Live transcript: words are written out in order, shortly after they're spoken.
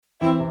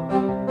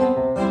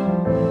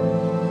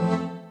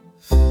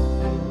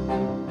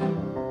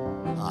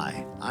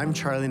I'm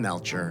Charlie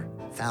Melcher,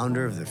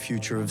 founder of the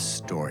Future of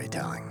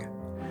Storytelling.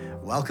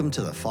 Welcome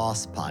to the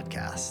FOSS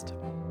podcast.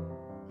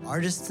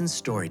 Artists and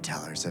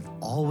storytellers have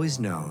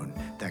always known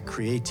that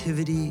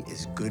creativity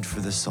is good for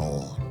the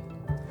soul.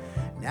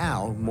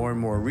 Now, more and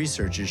more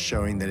research is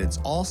showing that it's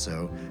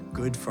also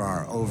good for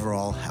our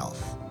overall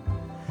health.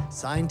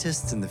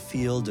 Scientists in the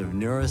field of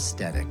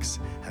neuroaesthetics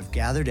have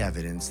gathered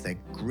evidence that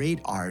great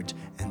art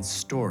and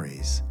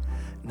stories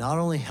not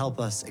only help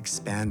us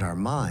expand our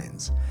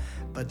minds,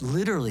 but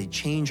literally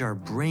change our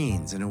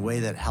brains in a way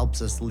that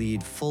helps us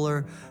lead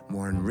fuller,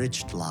 more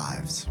enriched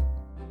lives.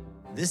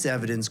 This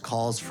evidence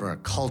calls for a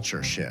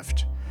culture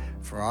shift,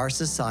 for our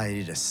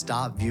society to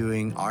stop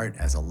viewing art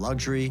as a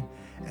luxury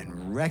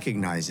and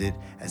recognize it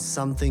as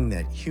something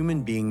that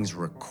human beings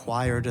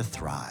require to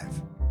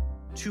thrive.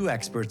 Two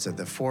experts at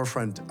the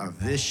forefront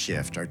of this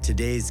shift are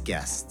today's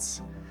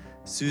guests,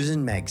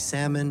 Susan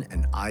Magsamen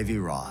and Ivy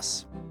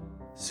Ross.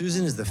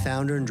 Susan is the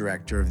founder and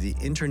director of the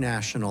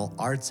International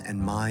Arts and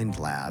Mind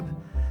Lab,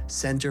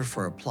 Center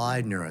for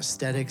Applied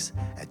Neuroaesthetics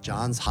at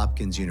Johns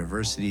Hopkins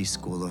University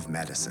School of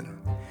Medicine.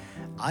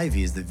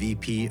 Ivy is the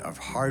VP of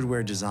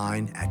Hardware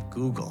Design at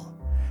Google,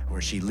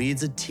 where she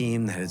leads a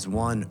team that has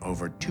won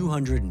over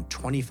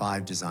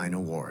 225 design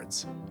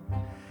awards.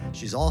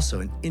 She's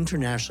also an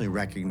internationally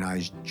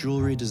recognized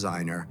jewelry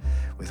designer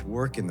with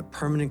work in the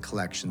permanent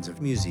collections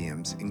of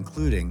museums,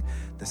 including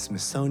the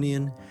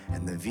Smithsonian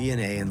and the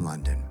V&A in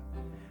London.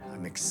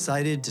 I'm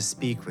excited to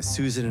speak with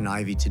Susan and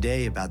Ivy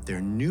today about their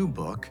new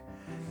book,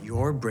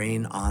 Your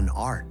Brain on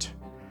Art,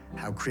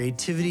 how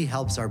creativity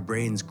helps our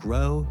brains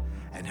grow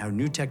and how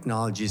new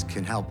technologies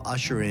can help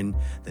usher in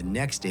the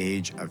next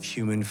age of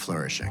human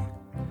flourishing.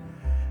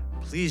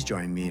 Please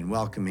join me in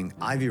welcoming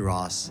Ivy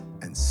Ross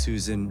and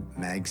Susan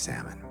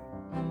Magsamen.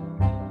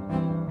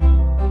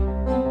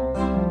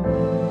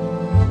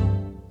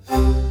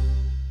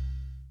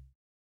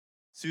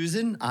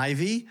 Susan,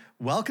 Ivy,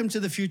 welcome to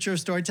the Future of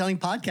Storytelling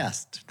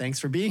podcast. Thanks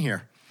for being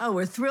here. Oh,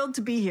 we're thrilled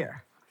to be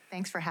here.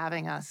 Thanks for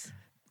having us.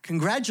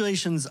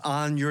 Congratulations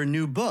on your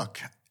new book,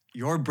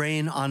 Your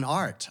Brain on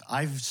Art.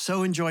 I've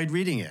so enjoyed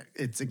reading it.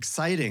 It's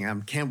exciting. I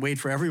can't wait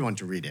for everyone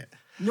to read it.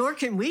 Nor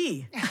can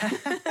we.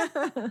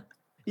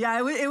 Yeah,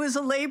 it was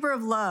a labor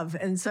of love.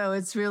 And so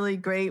it's really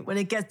great when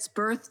it gets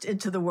birthed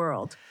into the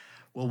world.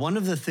 Well, one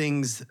of the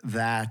things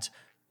that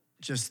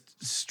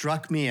just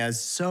struck me as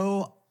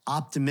so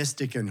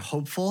optimistic and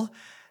hopeful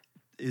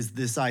is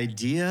this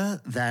idea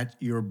that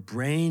your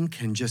brain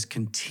can just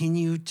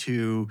continue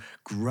to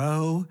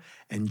grow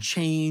and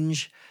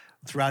change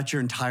throughout your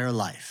entire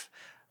life.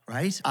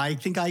 Right? I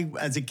think I,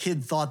 as a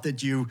kid, thought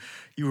that you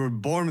were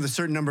born with a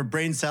certain number of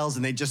brain cells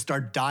and they just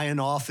start dying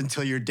off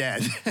until you're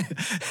dead.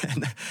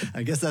 And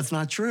I guess that's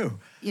not true.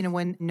 You know,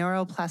 when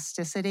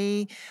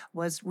neuroplasticity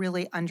was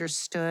really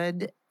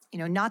understood,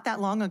 not that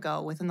long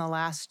ago, within the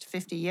last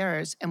 50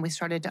 years, and we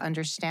started to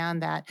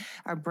understand that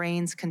our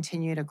brains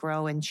continue to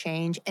grow and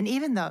change. And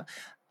even though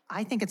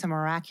I think it's a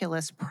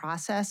miraculous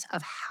process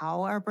of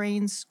how our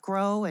brains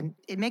grow, and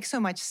it makes so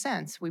much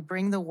sense. We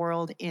bring the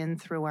world in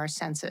through our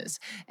senses.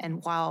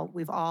 And while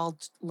we've all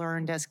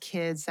learned as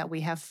kids that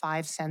we have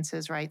 5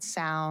 senses, right?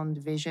 Sound,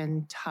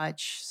 vision,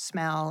 touch,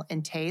 smell,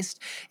 and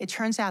taste, it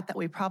turns out that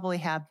we probably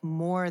have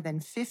more than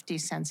 50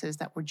 senses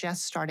that we're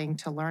just starting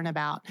to learn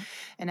about.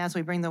 And as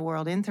we bring the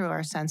world in through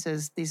our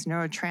senses, these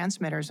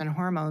neurotransmitters and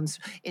hormones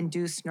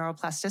induce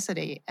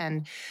neuroplasticity.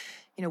 And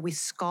we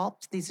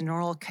sculpt these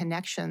neural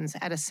connections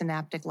at a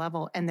synaptic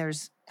level, and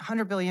there's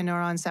 100 billion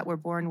neurons that we're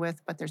born with,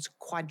 but there's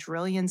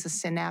quadrillions of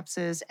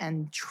synapses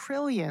and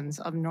trillions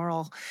of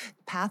neural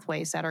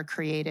pathways that are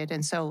created.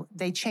 And so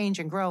they change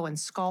and grow and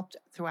sculpt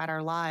throughout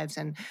our lives.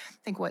 And I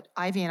think what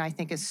Ivy and I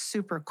think is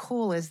super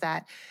cool is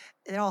that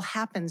it all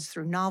happens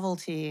through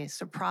novelty,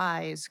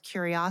 surprise,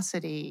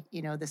 curiosity,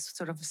 this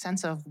sort of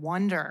sense of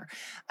wonder.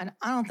 And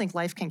I don't think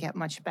life can get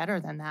much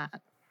better than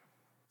that.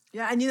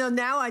 Yeah, and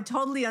now I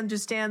totally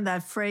understand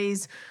that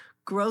phrase,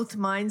 growth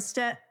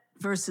mindset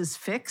versus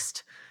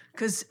fixed,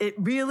 because it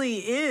really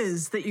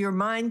is that your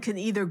mind can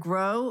either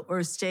grow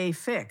or stay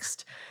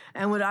fixed.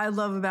 And what I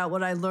love about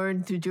what I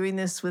learned through doing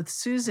this with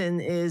Susan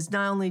is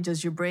not only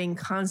does your brain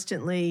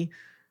constantly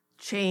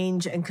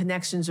change and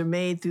connections are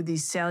made through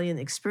these salient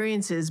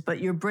experiences, but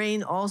your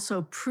brain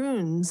also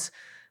prunes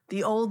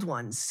the old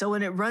ones. So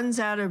when it runs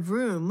out of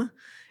room,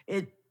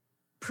 it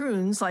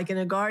prunes, like in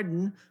a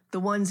garden, the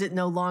ones it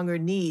no longer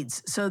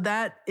needs. So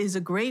that is a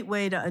great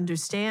way to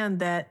understand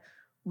that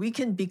we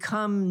can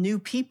become new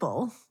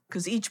people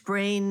because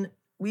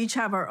we each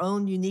have our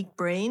own unique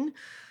brain.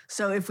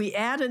 So if we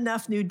add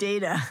enough new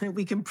data,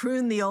 we can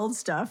prune the old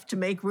stuff to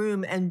make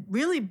room and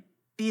really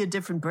be a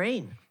different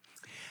brain.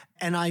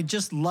 And I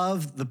just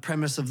love the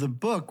premise of the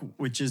book,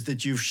 which is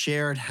that you've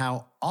shared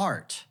how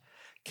art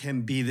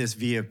can be this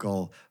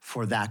vehicle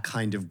for that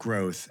kind of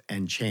growth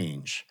and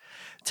change.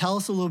 Tell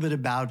us a little bit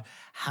about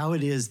how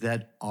it is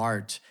that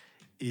art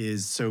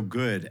is so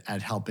good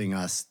at helping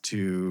us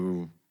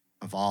to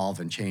evolve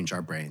and change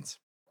our brains.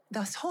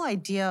 this whole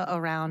idea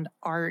around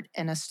art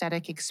and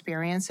aesthetic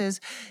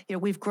experiences,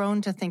 we've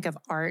grown to think of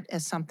art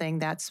as something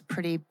that's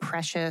pretty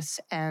precious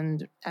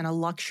and a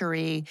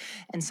luxury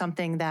and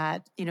something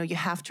that, you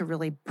have to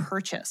really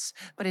purchase.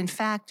 But in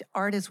fact,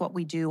 art is what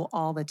we do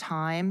all the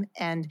time.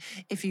 And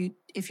if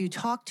you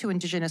talk to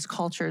indigenous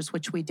cultures,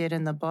 which we did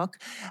in the book,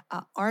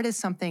 art is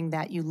something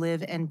that you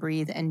live and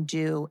breathe and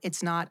do.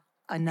 It's not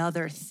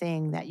another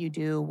thing that you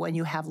do when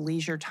you have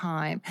leisure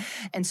time.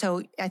 And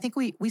so I think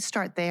we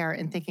start there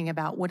in thinking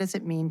about what does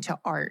it mean to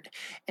art?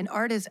 And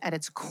art is at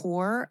its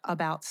core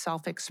about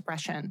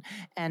self-expression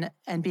and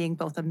being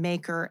both a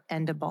maker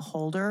and a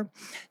beholder.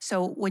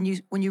 So when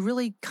you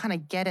really kind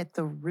of get at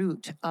the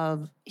root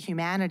of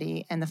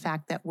humanity and the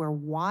fact that we're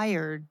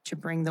wired to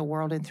bring the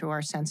world in through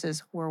our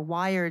senses, we're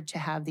wired to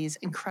have these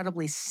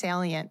incredibly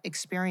salient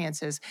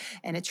experiences.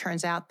 And it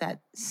turns out that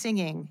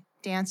singing,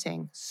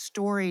 dancing,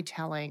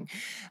 storytelling,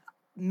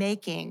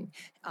 making,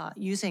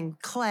 using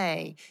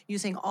clay,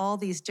 using all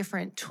these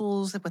different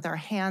tools with our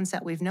hands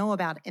that we know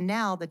about. And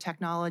now the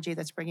technology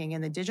that's bringing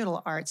in the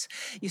digital arts,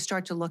 you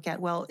start to look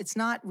at, well, it's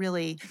not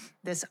really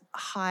this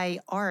high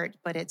art,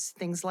 but it's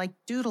things like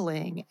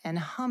doodling and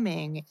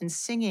humming and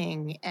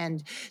singing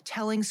and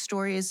telling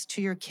stories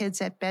to your kids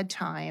at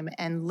bedtime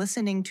and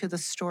listening to the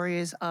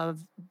stories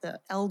of the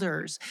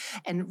elders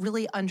and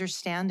really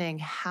understanding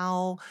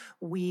how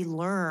we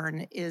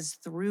learn is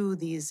through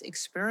these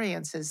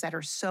experiences that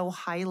are so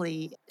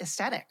highly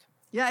aesthetic.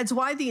 Yeah, it's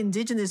why the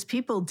indigenous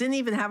people didn't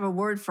even have a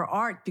word for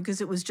art,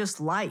 because it was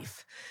just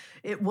life.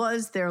 It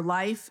was their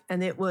life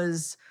and it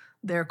was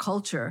their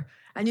culture.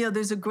 And,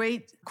 there's a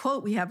great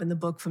quote we have in the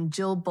book from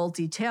Jill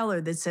Bolte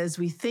Taylor that says,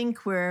 we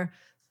think we're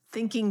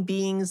thinking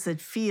beings that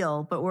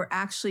feel, but we're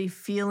actually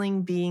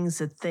feeling beings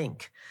that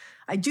think.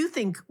 I do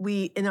think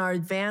we, in our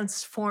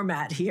advanced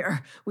format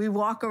here, we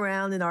walk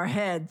around in our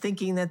head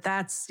thinking that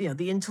that's,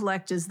 the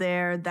intellect is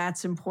there,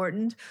 that's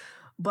important.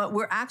 But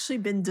we're actually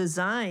been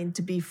designed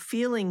to be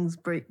feelings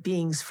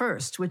beings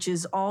first, which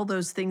is all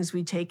those things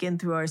we take in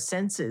through our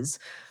senses.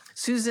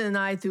 Susan and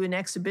I, through an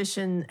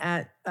exhibition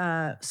at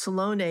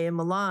Salone in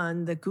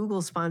Milan that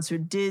Google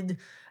sponsored, did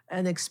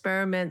an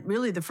experiment,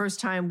 really the first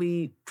time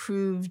we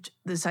proved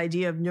this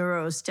idea of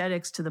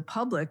neuroaesthetics to the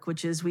public,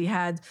 which is we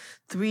had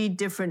 3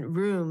 different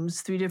rooms,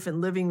 3 different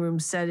living room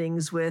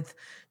settings with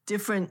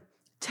different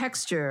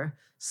texture,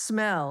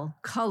 smell,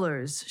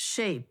 colors,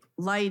 shape,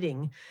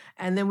 lighting.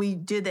 And then we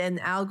did an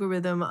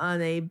algorithm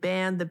on a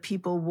band that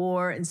people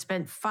wore and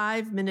spent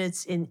 5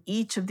 minutes in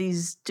each of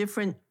these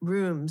different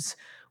rooms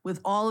with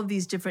all of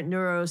these different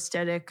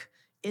neuroaesthetic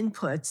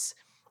inputs.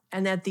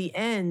 And at the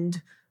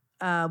end,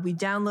 we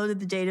downloaded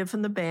the data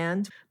from the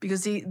band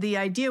because the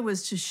idea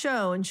was to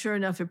show, and sure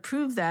enough, it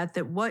proved that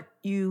what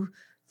you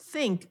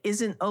think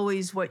isn't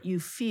always what you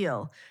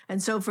feel.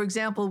 And so, for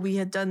example, we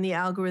had done the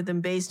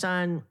algorithm based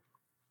on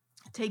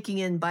taking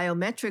in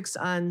biometrics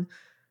on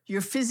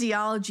your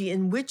physiology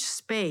in which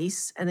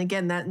space, and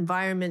again, that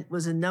environment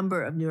was a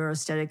number of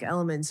neuroaesthetic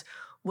elements,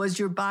 was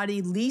your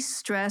body least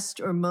stressed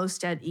or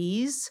most at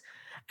ease.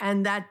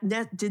 And that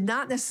did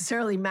not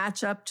necessarily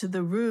match up to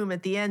the room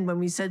at the end when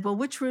we said, well,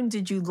 which room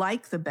did you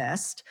like the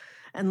best?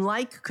 And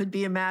like could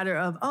be a matter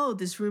of, oh,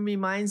 this room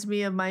reminds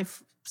me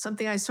of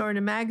something I saw in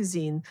a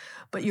magazine,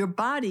 but your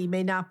body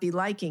may not be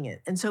liking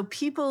it. And so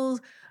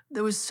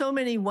there was so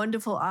many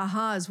wonderful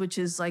ahas, which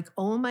is like,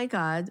 oh my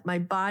God, my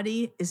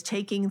body is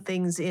taking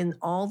things in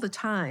all the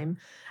time.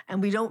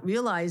 And we don't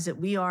realize that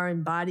we are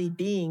embodied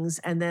beings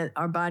and that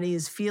our body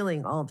is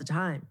feeling all the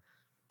time.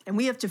 And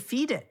we have to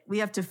feed it. We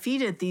have to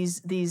feed it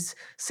these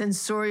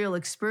sensorial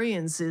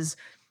experiences,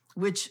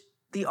 which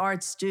the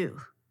arts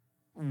do.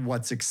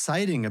 What's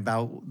exciting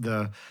about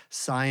the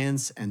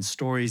science and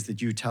stories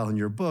that you tell in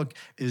your book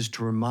is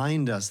to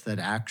remind us that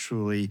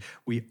actually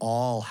we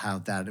all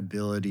have that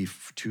ability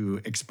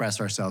to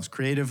express ourselves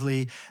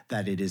creatively,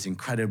 that it is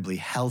incredibly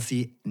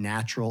healthy,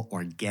 natural,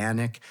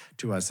 organic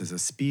to us as a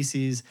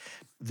species.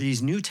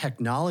 These new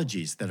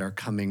technologies that are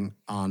coming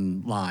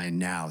online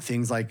now,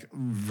 things like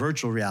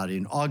virtual reality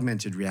and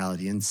augmented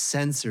reality and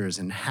sensors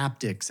and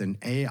haptics and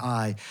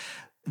AI,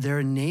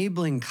 they're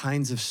enabling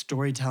kinds of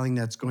storytelling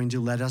that's going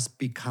to let us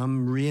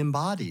become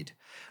re-embodied.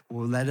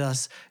 Will let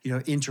us,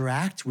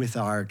 interact with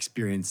our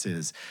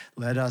experiences.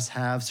 Let us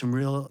have some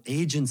real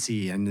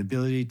agency and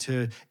ability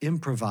to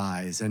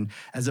improvise, and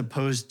as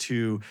opposed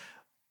to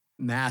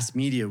mass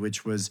media,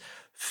 which was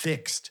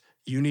fixed,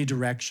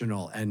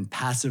 unidirectional, and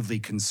passively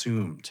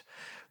consumed.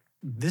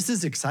 This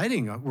is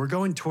exciting. We're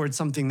going towards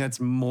something that's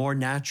more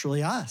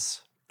naturally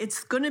us.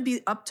 It's going to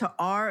be up to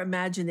our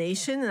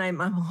imagination, and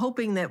I'm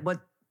hoping that what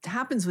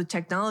happens with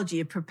technology,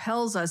 it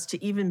propels us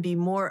to even be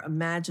more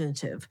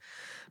imaginative.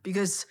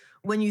 Because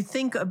when you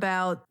think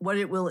about what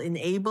it will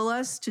enable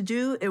us to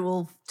do, it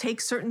will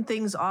take certain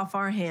things off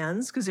our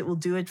hands because it will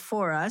do it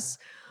for us.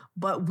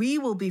 But we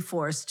will be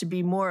forced to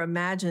be more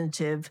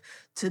imaginative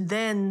to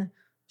then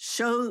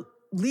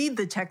lead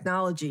the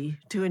technology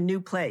to a new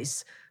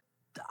place.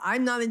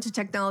 I'm not into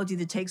technology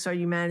that takes our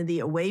humanity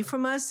away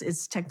from us.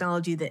 It's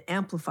technology that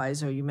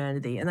amplifies our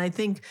humanity. And I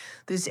think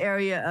this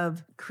area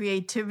of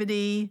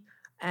creativity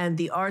and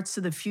the arts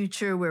of the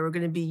future, where we're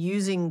going to be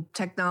using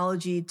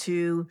technology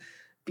to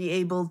be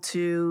able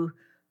to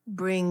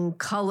bring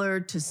color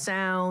to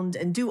sound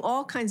and do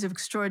all kinds of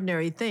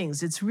extraordinary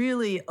things. It's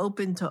really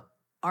open to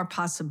our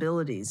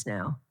possibilities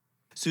now.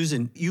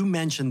 Susan, you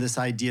mentioned this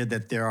idea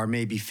that there are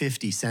maybe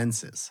 50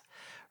 senses,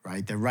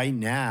 right? That right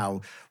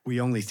now we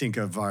only think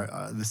of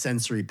the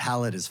sensory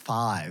palette as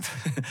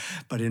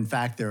 5, but in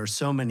fact there are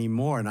so many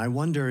more. And I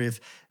wonder if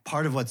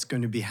part of what's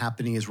going to be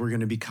happening is we're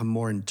going to become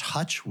more in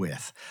touch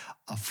with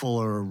a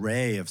fuller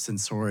array of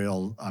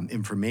sensorial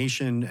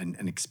information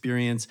and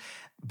experience,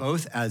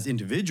 both as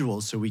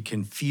individuals, so we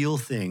can feel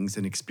things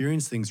and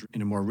experience things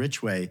in a more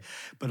rich way,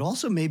 but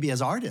also maybe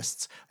as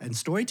artists and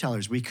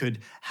storytellers, we could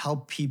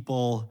help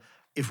people,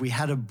 if we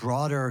had a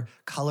broader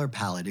color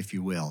palette, if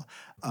you will,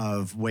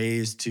 of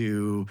ways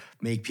to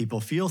make people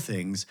feel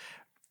things.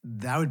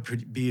 That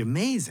would be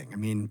amazing. I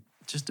mean,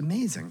 just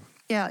amazing.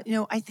 Yeah,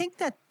 I think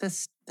that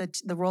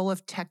the role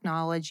of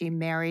technology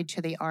married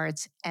to the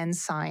arts and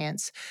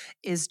science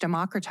is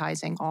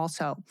democratizing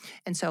also.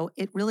 And so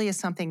it really is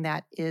something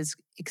that is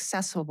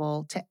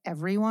accessible to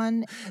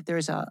everyone.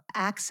 There's a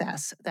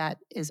access that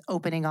is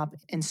opening up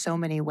in so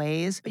many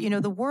ways. But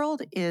the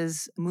world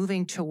is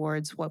moving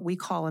towards what we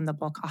call in the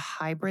book a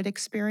hybrid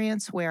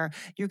experience, where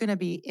you're going to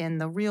be in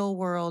the real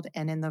world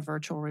and in the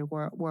virtual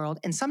world.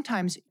 And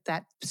sometimes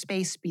that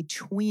space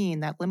between,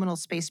 that liminal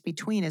space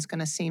between, is going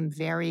to seem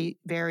very,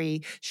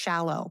 very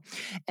shallow.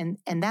 And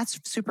that's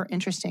super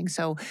interesting.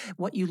 So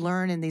what you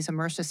learn in these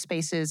immersive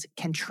spaces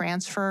can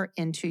transfer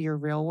into your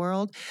real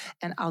world.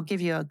 And I'll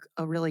give you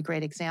a really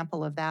great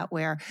example of that,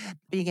 where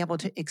being able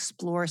to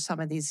explore some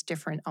of these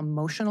different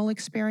emotional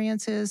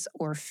experiences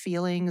or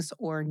feelings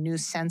or new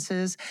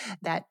senses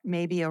that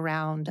may be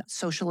around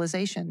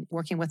socialization,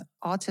 working with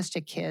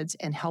autistic kids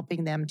and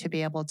helping them to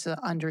be able to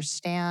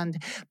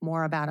understand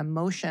more about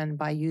emotion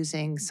by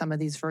using some of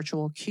these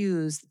virtual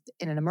cues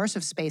in an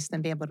immersive space,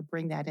 then be able to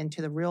bring that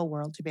into the real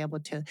world to be able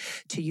to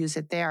use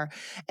it there.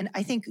 And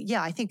I think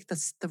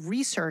the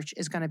research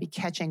is going to be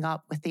catching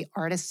up with the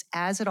artists,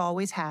 as it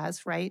always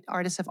has, right?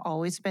 Artists have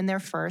always been there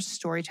first.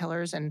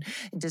 Storytellers and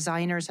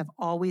designers have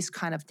always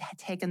kind of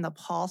taken the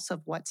pulse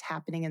of what's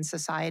happening in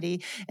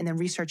society. And then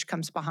research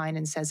comes behind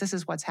and says, this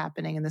is what's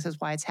happening and this is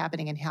why it's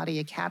happening and how do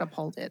you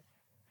catapult it?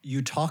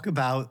 You talk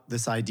about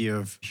this idea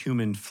of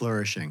human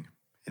flourishing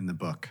in the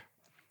book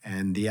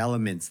and the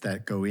elements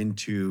that go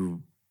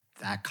into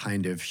that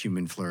kind of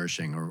human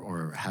flourishing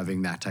or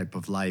having that type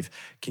of life.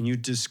 Can you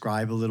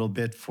describe a little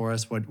bit for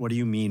us? What do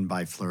you mean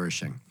by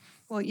flourishing?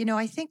 Well,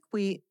 I think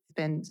we've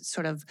been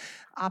sort of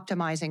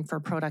optimizing for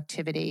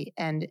productivity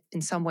and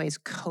in some ways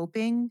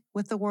coping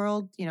with the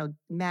world,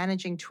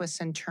 managing twists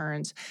and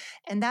turns.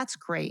 And that's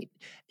great.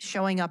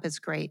 Showing up is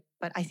great.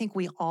 But I think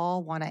we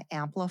all want to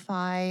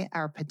amplify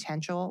our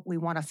potential. We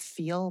want to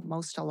feel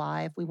most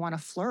alive. We want to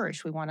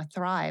flourish. We want to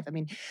thrive. I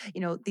mean,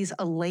 these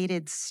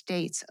elated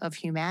states of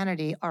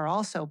humanity are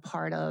also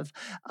part of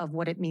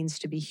what it means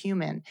to be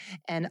human.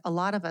 And a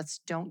lot of us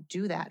don't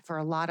do that for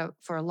a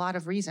lot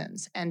of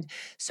reasons. And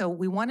so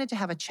we wanted to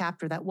have a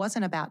chapter that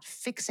wasn't about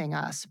fixing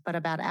us, but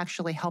about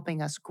actually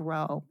helping us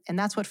grow. And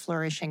that's what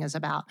flourishing is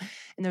about.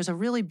 And there's a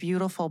really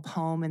beautiful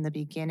poem in the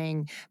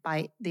beginning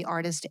by the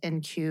artist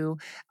NQ.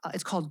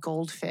 It's called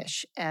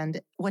Goldfish.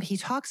 And what he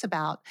talks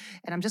about,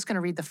 and I'm just going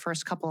to read the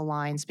first couple of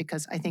lines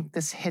because I think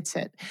this hits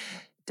it.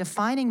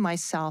 Defining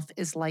myself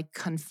is like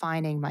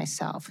confining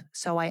myself.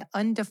 So I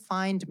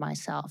undefined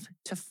myself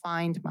to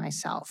find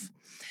myself.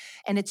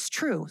 And it's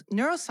true.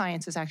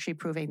 Neuroscience is actually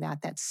proving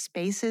that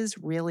spaces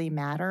really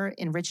matter.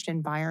 Enriched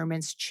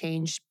environments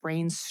change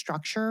brain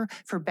structure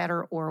for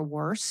better or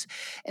worse.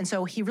 And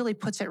so he really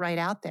puts it right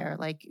out there.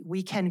 Like,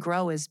 we can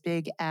grow as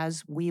big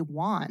as we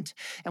want.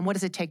 And what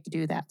does it take to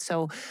do that?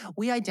 So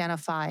we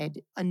identified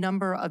a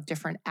number of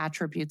different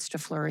attributes to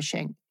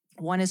flourishing.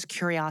 One is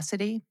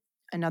curiosity.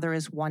 Another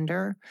is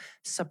wonder,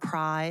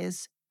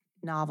 surprise,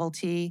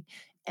 novelty,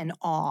 and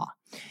awe.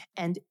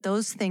 And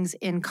those things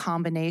in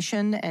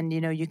combination, and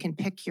you can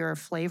pick your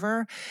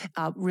flavor,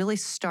 really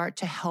start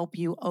to help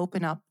you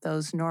open up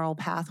those neural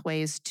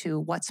pathways to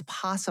what's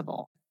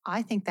possible.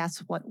 I think that's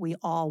what we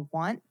all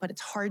want, but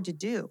it's hard to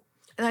do.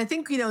 And I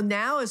think,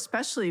 now,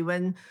 especially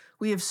when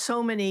we have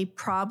so many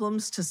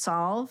problems to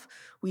solve,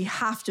 we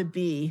have to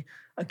be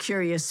a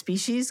curious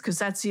species, because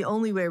that's the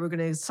only way we're going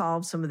to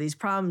solve some of these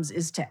problems,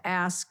 is to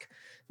ask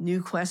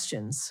new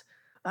questions.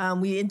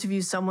 We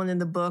interviewed someone in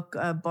the book,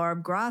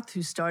 Barb Groth,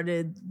 who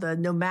started the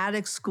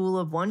Nomadic School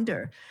of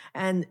Wonder.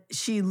 And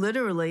she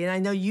literally, and I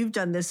know you've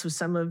done this with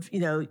some of,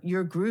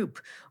 your group,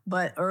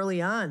 but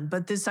early on,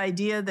 but this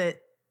idea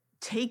that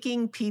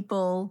taking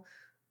people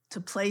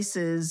to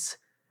places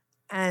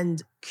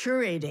and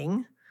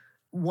curating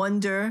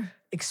wonder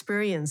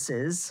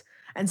experiences.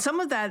 And some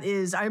of that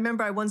is, I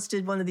remember I once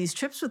did one of these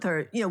trips with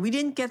her. We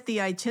didn't get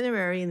the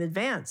itinerary in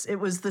advance. It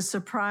was the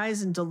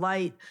surprise and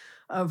delight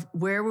of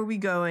where were we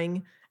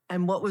going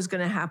and what was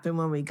going to happen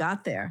when we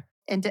got there.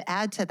 And to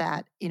add to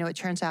that, it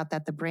turns out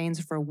that the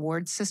brain's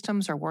reward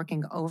systems are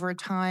working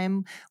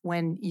overtime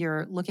when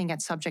you're looking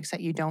at subjects that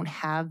you don't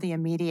have the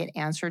immediate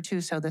answer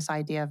to. So this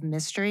idea of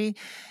mystery,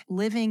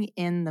 living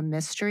in the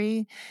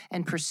mystery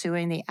and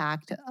pursuing the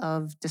act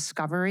of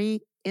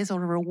discovery is a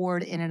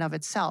reward in and of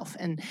itself.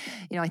 And,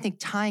 I think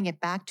tying it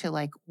back to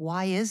like,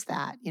 why is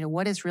that?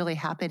 What is really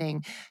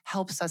happening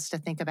helps us to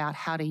think about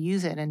how to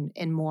use it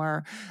in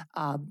more,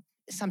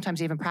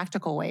 sometimes even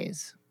practical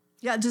ways.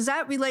 Yeah. Does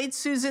that relate,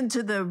 Susan,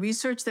 to the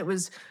research that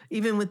was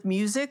even with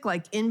music,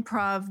 like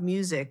improv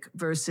music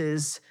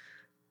versus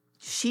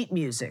sheet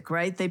music,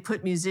 right? They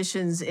put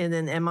musicians in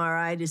an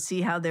MRI to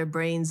see how their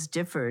brains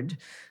differed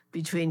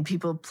between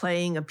people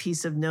playing a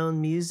piece of known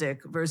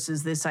music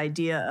versus this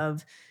idea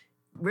of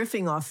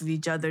riffing off of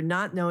each other,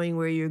 not knowing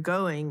where you're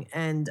going,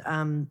 and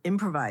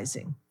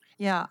improvising.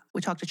 Yeah, we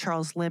talked to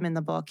Charles Lim in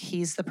the book.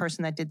 He's the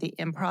person that did the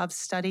improv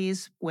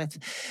studies with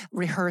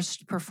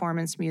rehearsed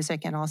performance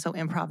music and also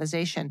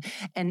improvisation.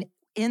 And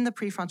in the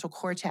prefrontal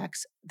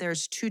cortex,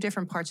 there's two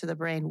different parts of the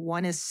brain.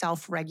 One is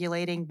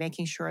self-regulating,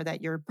 making sure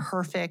that you're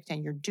perfect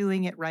and you're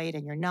doing it right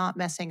and you're not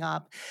messing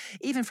up.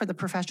 Even for the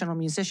professional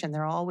musician,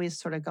 they're always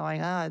sort of going,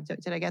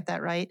 did I get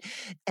that right?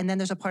 And then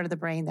there's a part of the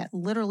brain that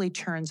literally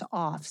turns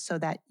off so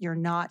that you're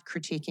not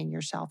critiquing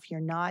yourself, you're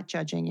not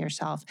judging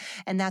yourself.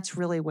 And that's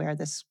really where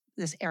this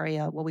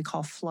area, what we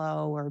call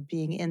flow or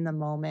being in the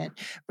moment,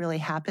 really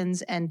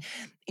happens. And,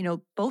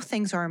 both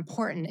things are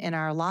important in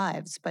our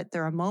lives, but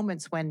there are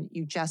moments when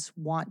you just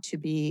want to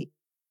be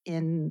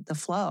in the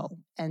flow.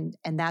 And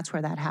that's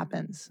where that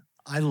happens.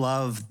 I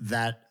love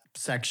that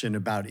section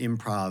about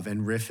improv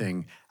and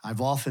riffing. I've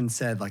often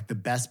said like the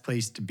best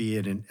place to be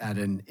at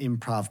an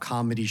improv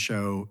comedy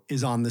show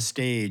is on the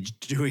stage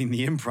doing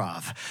the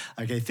improv.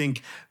 Like I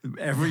think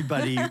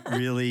everybody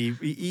really,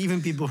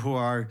 even people who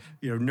are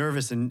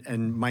nervous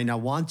and might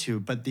not want to,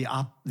 but the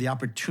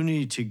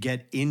opportunity to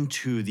get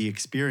into the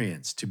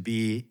experience, to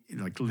be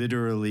like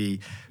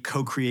literally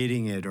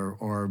co-creating it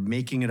or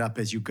making it up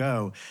as you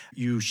go.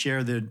 You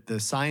share the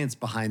science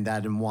behind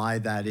that and why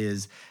that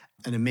is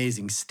an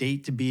amazing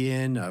state to be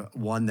in,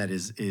 one that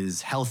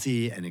is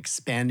healthy and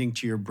expanding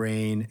to your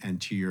brain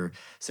and to your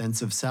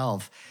sense of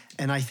self.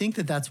 And I think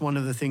that that's one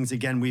of the things,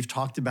 again, we've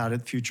talked about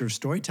at Future of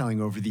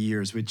Storytelling over the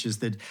years, which is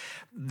that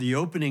the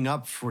opening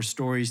up for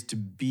stories to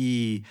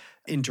be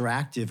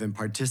interactive and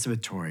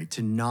participatory,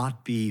 to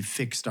not be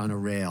fixed on a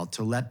rail,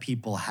 to let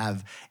people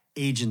have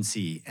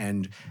agency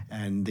and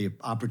the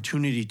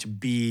opportunity to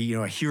be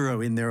a hero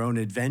in their own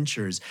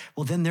adventures.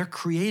 Well, then they're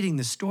creating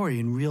the story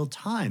in real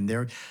time.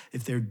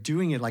 If they're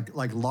doing it like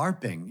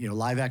LARPing,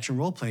 live action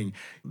role playing,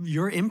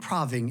 you're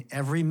improving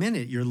every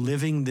minute. You're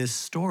living this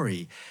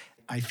story.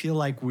 I feel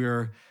like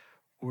we're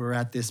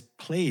at this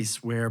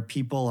place where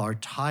people are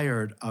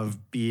tired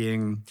of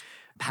being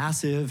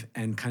passive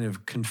and kind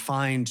of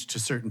confined to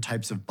certain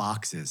types of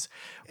boxes.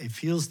 It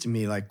feels to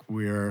me like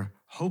we're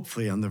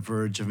hopefully on the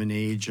verge of an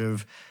age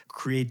of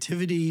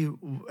creativity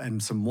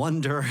and some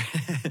wonder.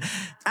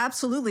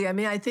 Absolutely. I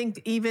mean, I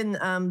think even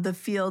the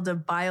field of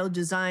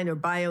biodesign or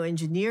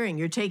bioengineering,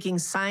 you're taking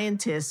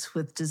scientists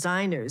with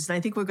designers. And I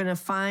think we're going to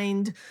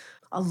find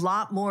a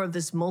lot more of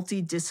this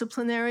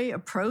multidisciplinary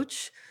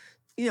approach.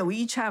 We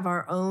each have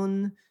our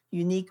own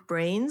unique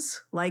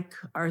brains, like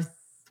our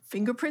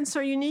fingerprints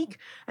are unique.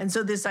 And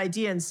so this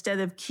idea, instead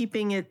of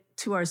keeping it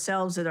to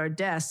ourselves at our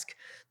desk,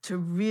 to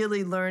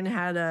really learn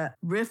how to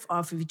riff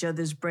off of each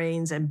other's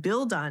brains and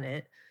build on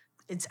it,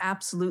 it's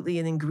absolutely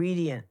an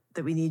ingredient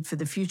that we need for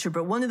the future.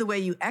 But one of the way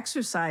you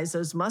exercise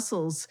those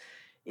muscles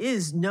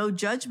is no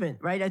judgment,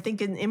 right? I think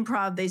in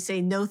improv, they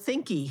say no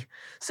thinky.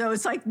 So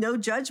it's like no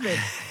judgment,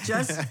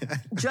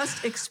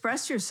 just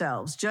express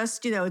yourselves.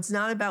 It's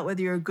not about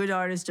whether you're a good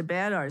artist or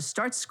bad artist.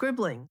 Start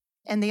scribbling.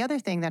 And the other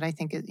thing that I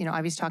think,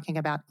 I was talking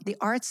about, the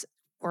arts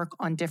work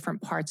on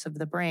different parts of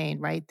the brain,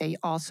 right? They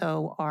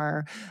also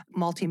are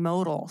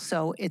multimodal.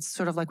 So it's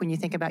sort of like when you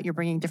think about you're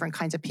bringing different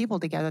kinds of people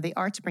together, the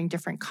arts bring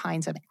different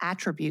kinds of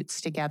attributes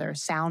together.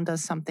 Sound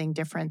does something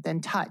different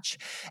than touch.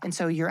 And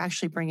so you're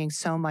actually bringing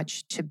so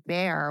much to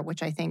bear,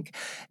 which I think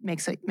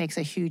makes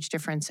a huge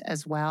difference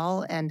as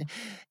well. And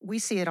we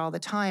see it all the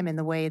time in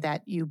the way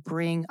that you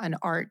bring an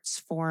arts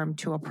form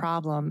to a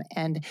problem,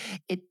 and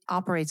it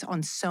operates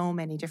on so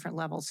many different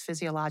levels,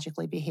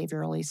 physiologically,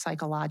 behaviorally,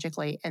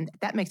 psychologically, and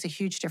that makes a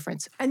huge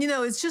difference. And,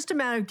 it's just a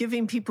matter of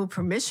giving people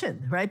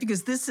permission, right?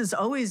 Because this has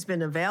always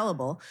been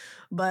available,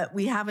 but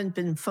we haven't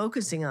been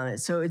focusing on it.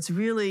 So it's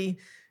really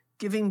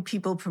giving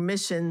people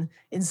permission,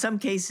 in some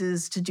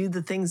cases, to do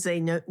the things they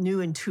knew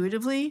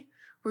intuitively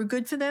were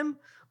good for them,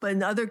 but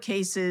in other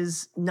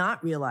cases,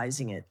 not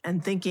realizing it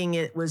and thinking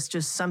it was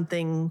just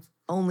something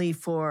only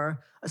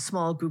for a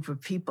small group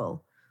of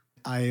people.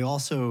 I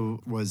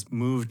also was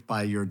moved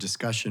by your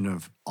discussion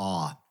of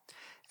awe.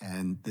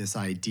 And this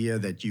idea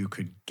that you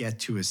could get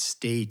to a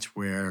state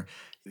where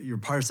you're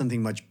part of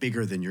something much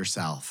bigger than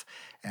yourself.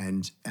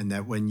 And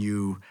that when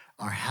you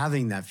are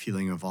having that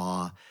feeling of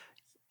awe,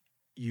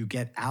 you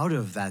get out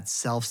of that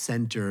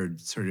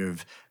self-centered sort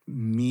of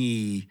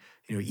me,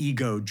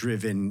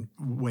 ego-driven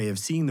way of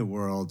seeing the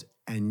world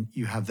and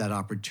you have that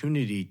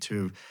opportunity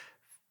to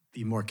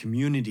be more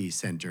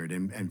community-centered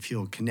and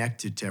feel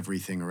connected to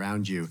everything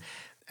around you.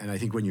 And I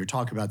think when you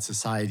talk about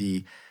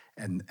society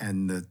and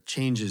the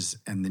changes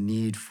and the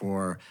need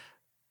for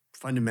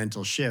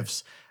fundamental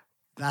shifts,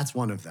 that's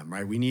one of them,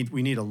 right? We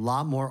need a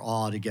lot more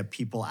awe to get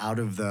people out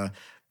of the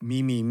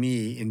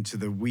me into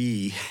the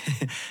we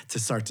to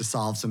start to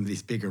solve some of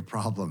these bigger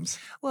problems.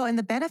 Well, and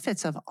the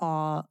benefits of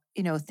awe,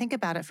 think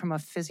about it from a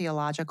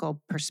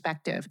physiological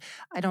perspective.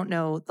 I don't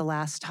know the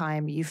last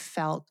time you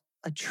felt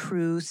a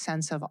true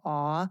sense of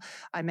awe.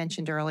 I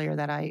mentioned earlier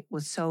that I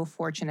was so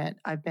fortunate.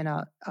 I've been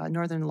a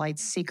Northern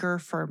Lights seeker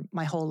for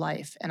my whole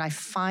life, and I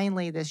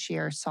finally this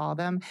year saw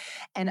them,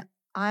 and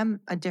I'm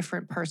a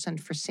different person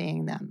for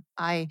seeing them.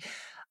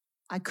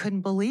 I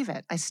couldn't believe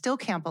it. I still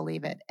can't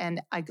believe it.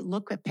 And I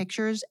look at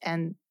pictures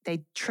and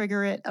they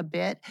trigger it a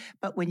bit.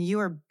 But when you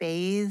are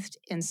bathed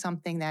in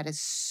something that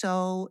is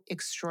so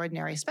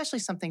extraordinary, especially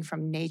something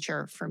from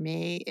nature for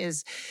me,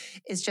 is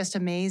just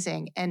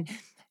amazing. And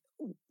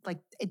like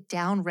it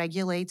down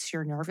regulates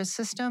your nervous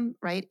system,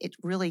 right? It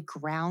really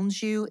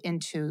grounds you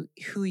into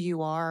who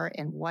you are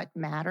and what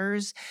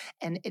matters.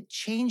 And it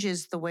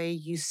changes the way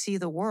you see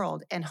the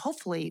world. And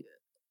hopefully,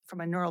 from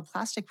a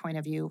neuroplastic point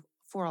of view,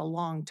 for a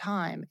long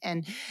time.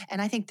 And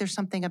I think there's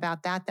something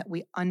about that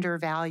we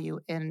undervalue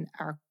in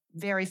our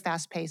very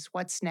fast pace.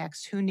 What's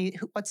next?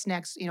 What's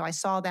next? I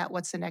saw that.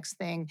 What's the next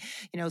thing?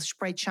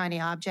 Bright, shiny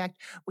object.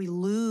 We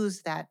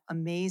lose that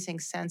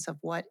amazing sense of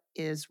what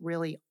is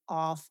really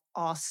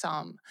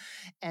awesome.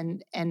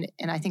 And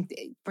I think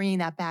bringing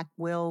that back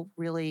will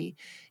really,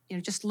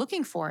 just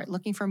looking for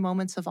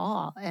moments of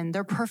awe, and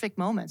they're perfect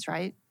moments,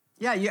 right?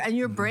 Yeah, and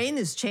your brain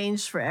has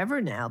changed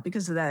forever now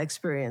because of that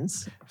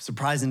experience.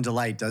 Surprise and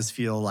delight does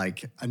feel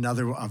like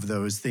another of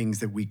those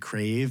things that we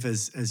crave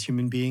as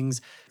human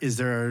beings. Is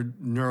there a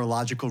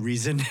neurological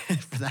reason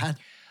for that?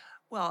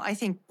 Well, I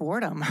think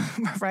boredom,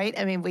 right?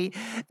 I mean,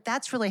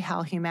 that's really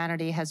how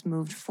humanity has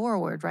moved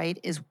forward, right?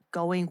 Is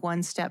going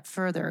one step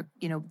further,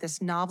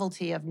 this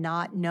novelty of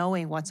not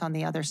knowing what's on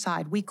the other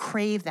side. We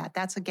crave that.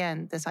 That's,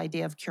 again, this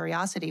idea of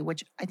curiosity,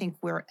 which I think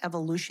we're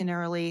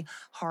evolutionarily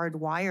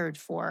hardwired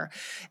for.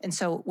 And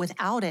so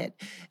without it,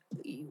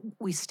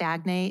 we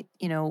stagnate,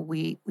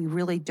 we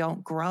really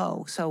don't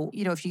grow. So,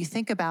 if you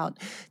think about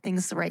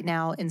things right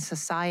now in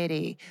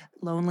society,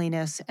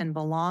 loneliness and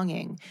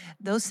belonging,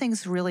 those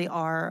things really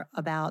are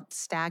about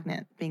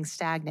being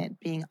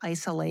being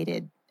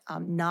isolated,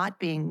 not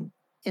being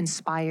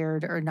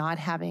inspired or not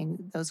having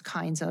those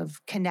kinds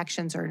of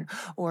connections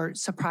or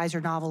surprise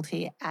or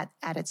novelty at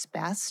its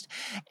best.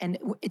 And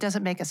it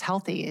doesn't make us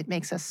healthy. It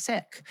makes us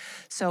sick.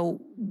 So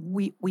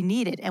we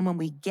need it. And when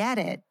we get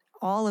it,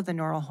 all of the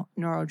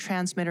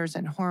neurotransmitters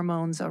and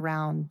hormones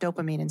around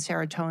dopamine and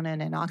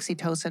serotonin and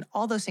oxytocin,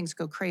 all those things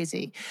go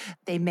crazy.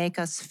 They make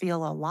us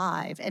feel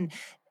alive. And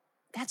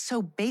that's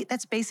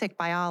that's basic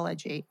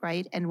biology,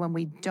 right? And when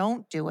we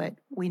don't do it,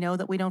 we know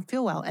that we don't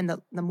feel well. And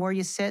the more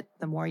you sit,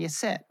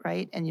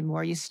 right? And the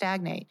more you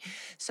stagnate.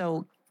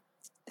 So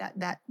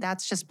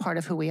that's just part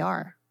of who we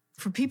are.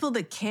 For people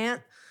that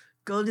can't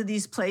go to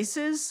these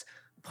places,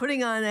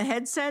 putting on a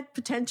headset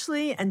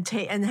potentially and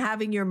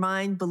having your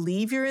mind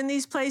believe you're in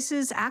these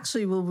places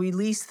actually will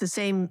release the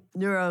same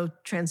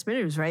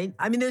neurotransmitters, right?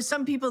 I mean, there's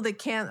some people that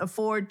can't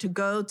afford to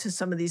go to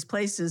some of these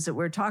places that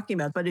we're talking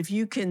about, but if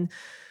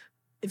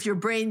your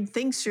brain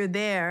thinks you're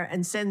there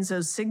and sends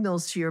those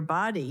signals to your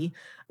body,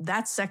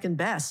 that's second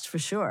best for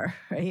sure,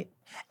 right?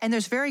 And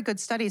there's very good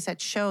studies that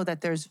show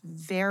that there's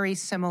very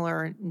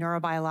similar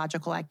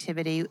neurobiological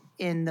activity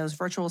in those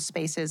virtual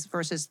spaces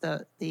versus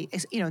the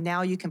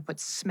now you can put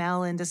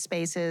smell into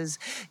spaces,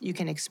 you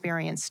can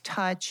experience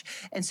touch,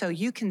 and so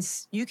you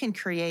can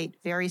create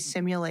very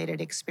simulated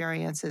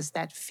experiences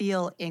that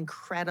feel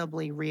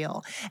incredibly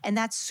real, and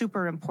that's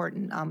super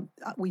important.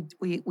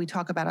 We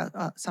talk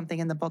about something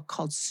in the book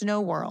called Snow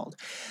World,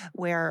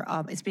 where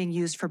it's being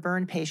used for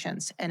burn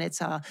patients, and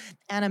it's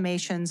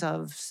animations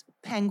of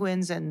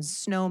penguins and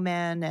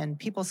snowmen and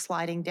people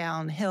sliding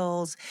down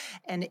hills.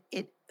 And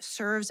it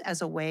serves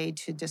as a way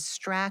to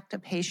distract a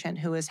patient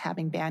who is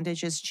having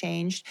bandages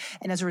changed.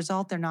 And as a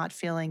result, they're not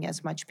feeling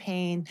as much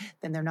pain,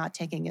 then they're not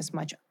taking as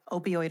much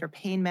opioid or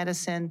pain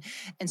medicine.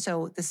 And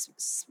so this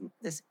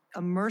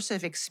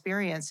immersive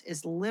experience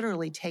is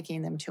literally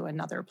taking them to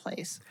another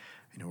place.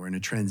 We're in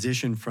a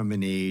transition from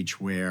an age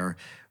where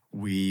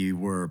we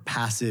were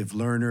passive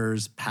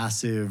learners,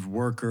 passive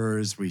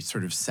workers. We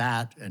sort of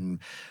sat and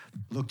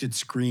looked at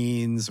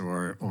screens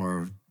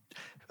or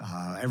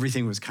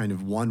everything was kind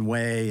of one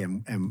way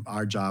and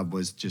our job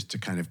was just to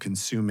kind of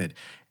consume it.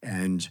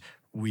 And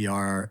we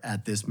are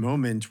at this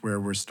moment where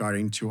we're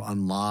starting to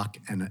unlock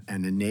and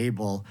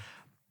enable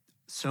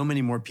so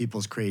many more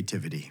people's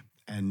creativity.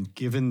 And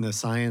given the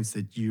science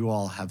that you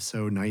all have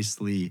so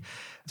nicely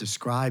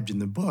described in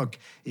the book,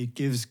 it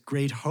gives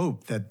great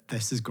hope that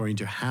this is going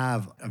to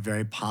have a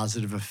very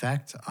positive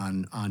effect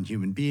on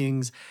human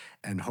beings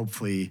and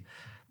hopefully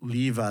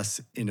leave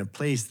us in a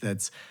place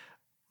that's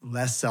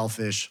less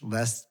selfish,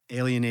 less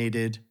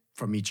alienated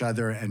from each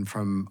other and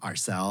from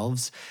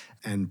ourselves.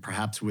 And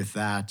perhaps with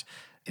that,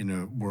 in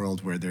a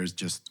world where there's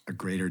just a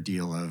greater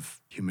deal of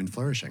human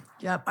flourishing.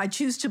 Yep, I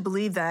choose to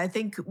believe that. I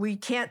think we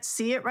can't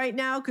see it right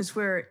now because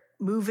we're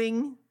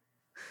moving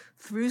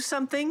through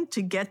something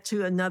to get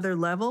to another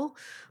level.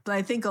 But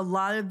I think a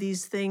lot of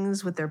these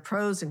things with their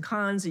pros and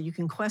cons, that you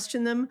can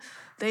question them,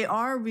 they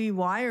are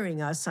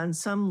rewiring us on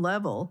some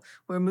level.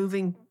 We're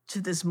moving to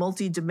this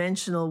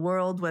multidimensional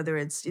world, whether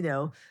it's,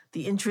 the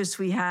interests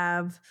we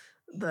have,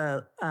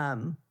 the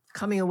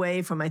coming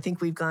away from, I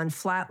think we've gone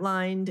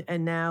flatlined,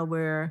 and now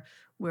we're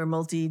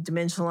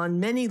multidimensional on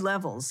many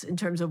levels in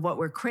terms of what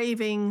we're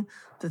craving,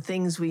 the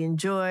things we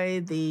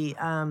enjoy, the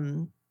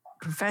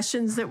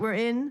professions that we're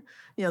in.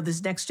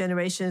 This next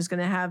generation is going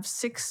to have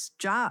 6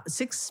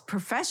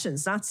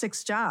 professions, not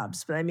 6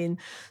 jobs. But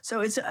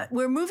so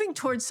we're moving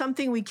towards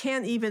something we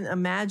can't even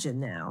imagine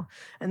now.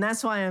 And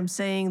that's why I'm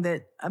saying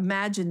that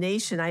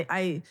imagination,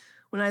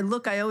 when I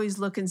look, I always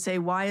look and say,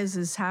 why is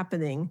this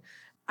happening?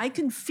 I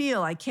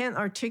can't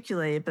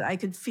articulate it, but I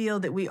could feel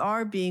that we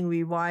are being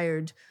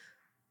rewired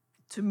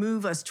to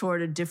move us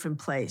toward a different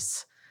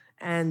place.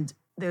 And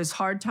there's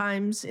hard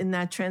times in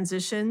that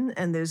transition,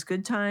 and there's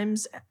good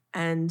times.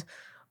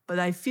 But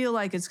I feel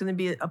like it's going to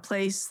be a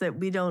place that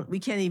we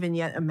can't even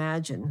yet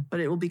imagine, but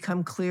it will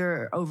become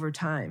clearer over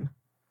time.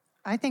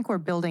 I think we're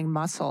building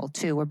muscle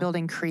too. We're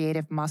building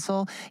creative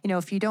muscle.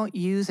 If you don't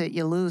use it,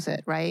 you lose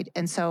it, right?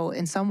 And so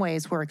in some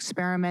ways we're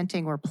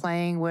experimenting, we're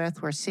playing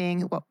with, we're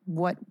seeing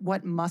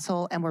what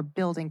muscle, and we're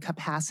building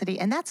capacity.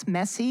 And that's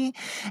messy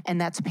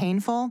and that's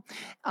painful.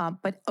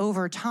 But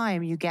over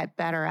time you get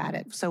better at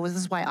it. So this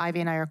is why Ivy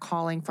and I are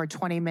calling for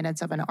 20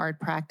 minutes of an art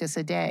practice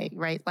a day,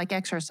 right? Like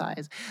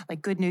exercise,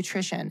 like good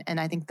nutrition.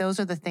 And I think those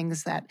are the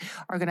things that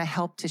are going to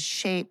help to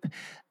shape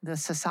the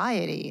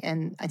society.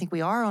 And I think we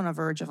are on a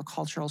verge of a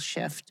cultural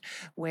shift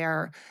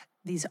where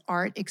these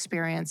art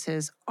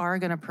experiences are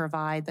going to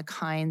provide the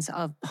kinds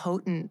of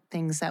potent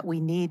things that we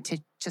need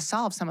to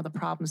solve some of the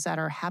problems that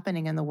are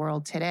happening in the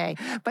world today.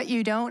 But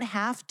you don't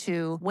have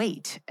to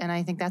wait. And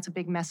I think that's a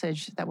big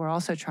message that we're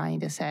also trying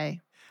to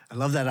say. I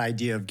love that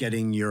idea of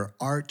getting your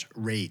art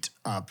rate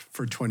up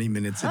for 20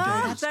 minutes a day.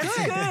 Oh, that's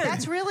good.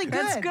 That's really good.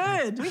 That's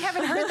good. We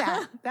haven't heard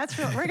that.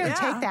 We're going to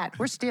take that.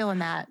 We're stealing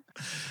that.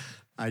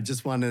 I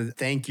just want to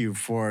thank you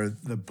for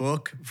the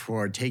book,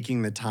 for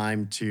taking the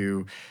time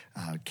to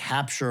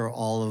capture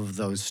all of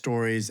those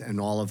stories and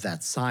all of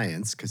that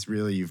science, because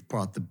really you've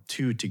brought the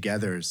two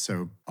together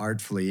so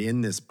artfully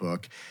in this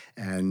book.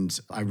 And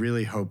I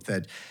really hope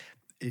that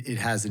it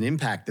has an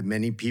impact, that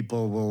many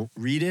people will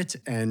read it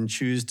and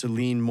choose to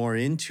lean more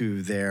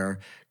into their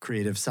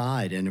creative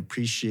side and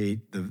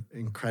appreciate the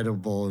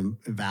incredible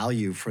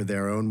value for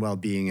their own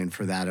well-being and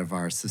for that of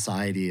our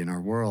society and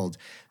our world.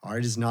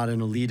 Art is not an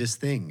elitist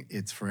thing.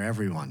 It's for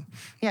everyone.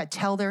 Yeah,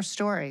 tell their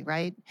story,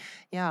 right?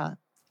 Yeah.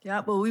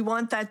 Yeah, well, we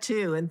want that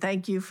too. And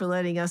thank you for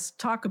letting us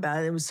talk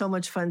about it. It was so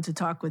much fun to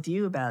talk with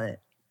you about it.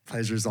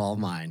 Pleasure's all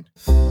mine.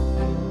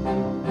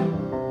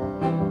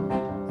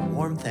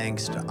 Warm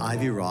thanks to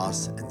Ivy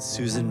Ross and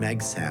Susan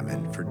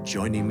Magsamen for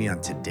joining me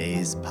on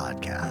today's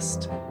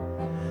podcast.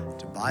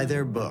 To buy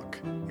their book,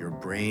 Your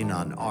Brain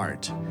on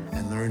Art,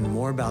 and learn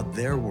more about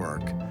their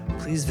work,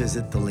 please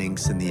visit the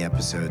links in the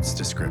episode's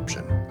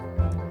description.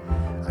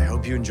 I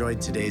hope you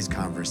enjoyed today's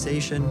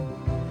conversation.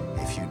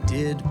 If you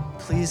did,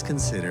 please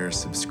consider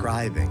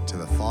subscribing to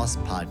the FOSS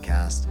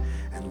podcast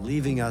and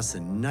leaving us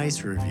a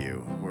nice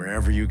review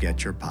wherever you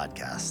get your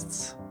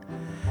podcasts.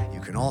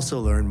 You can also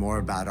learn more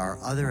about our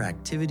other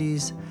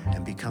activities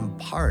and become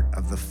part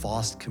of the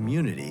FOSS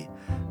community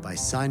by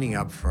signing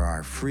up for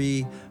our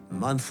free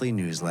monthly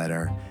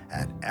newsletter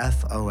at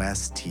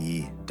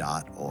FOST.org.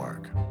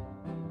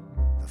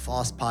 The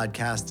FOSS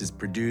podcast is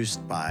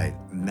produced by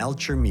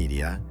Melcher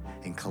Media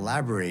in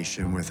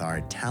collaboration with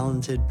our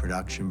talented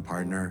production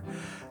partner,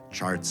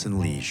 Charts and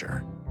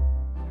Leisure.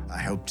 I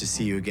hope to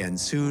see you again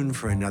soon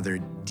for another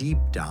deep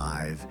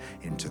dive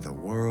into the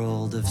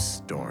world of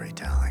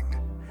storytelling.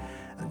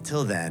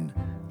 Until then,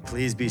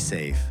 please be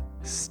safe,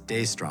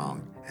 stay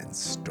strong, and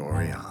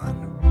story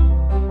on.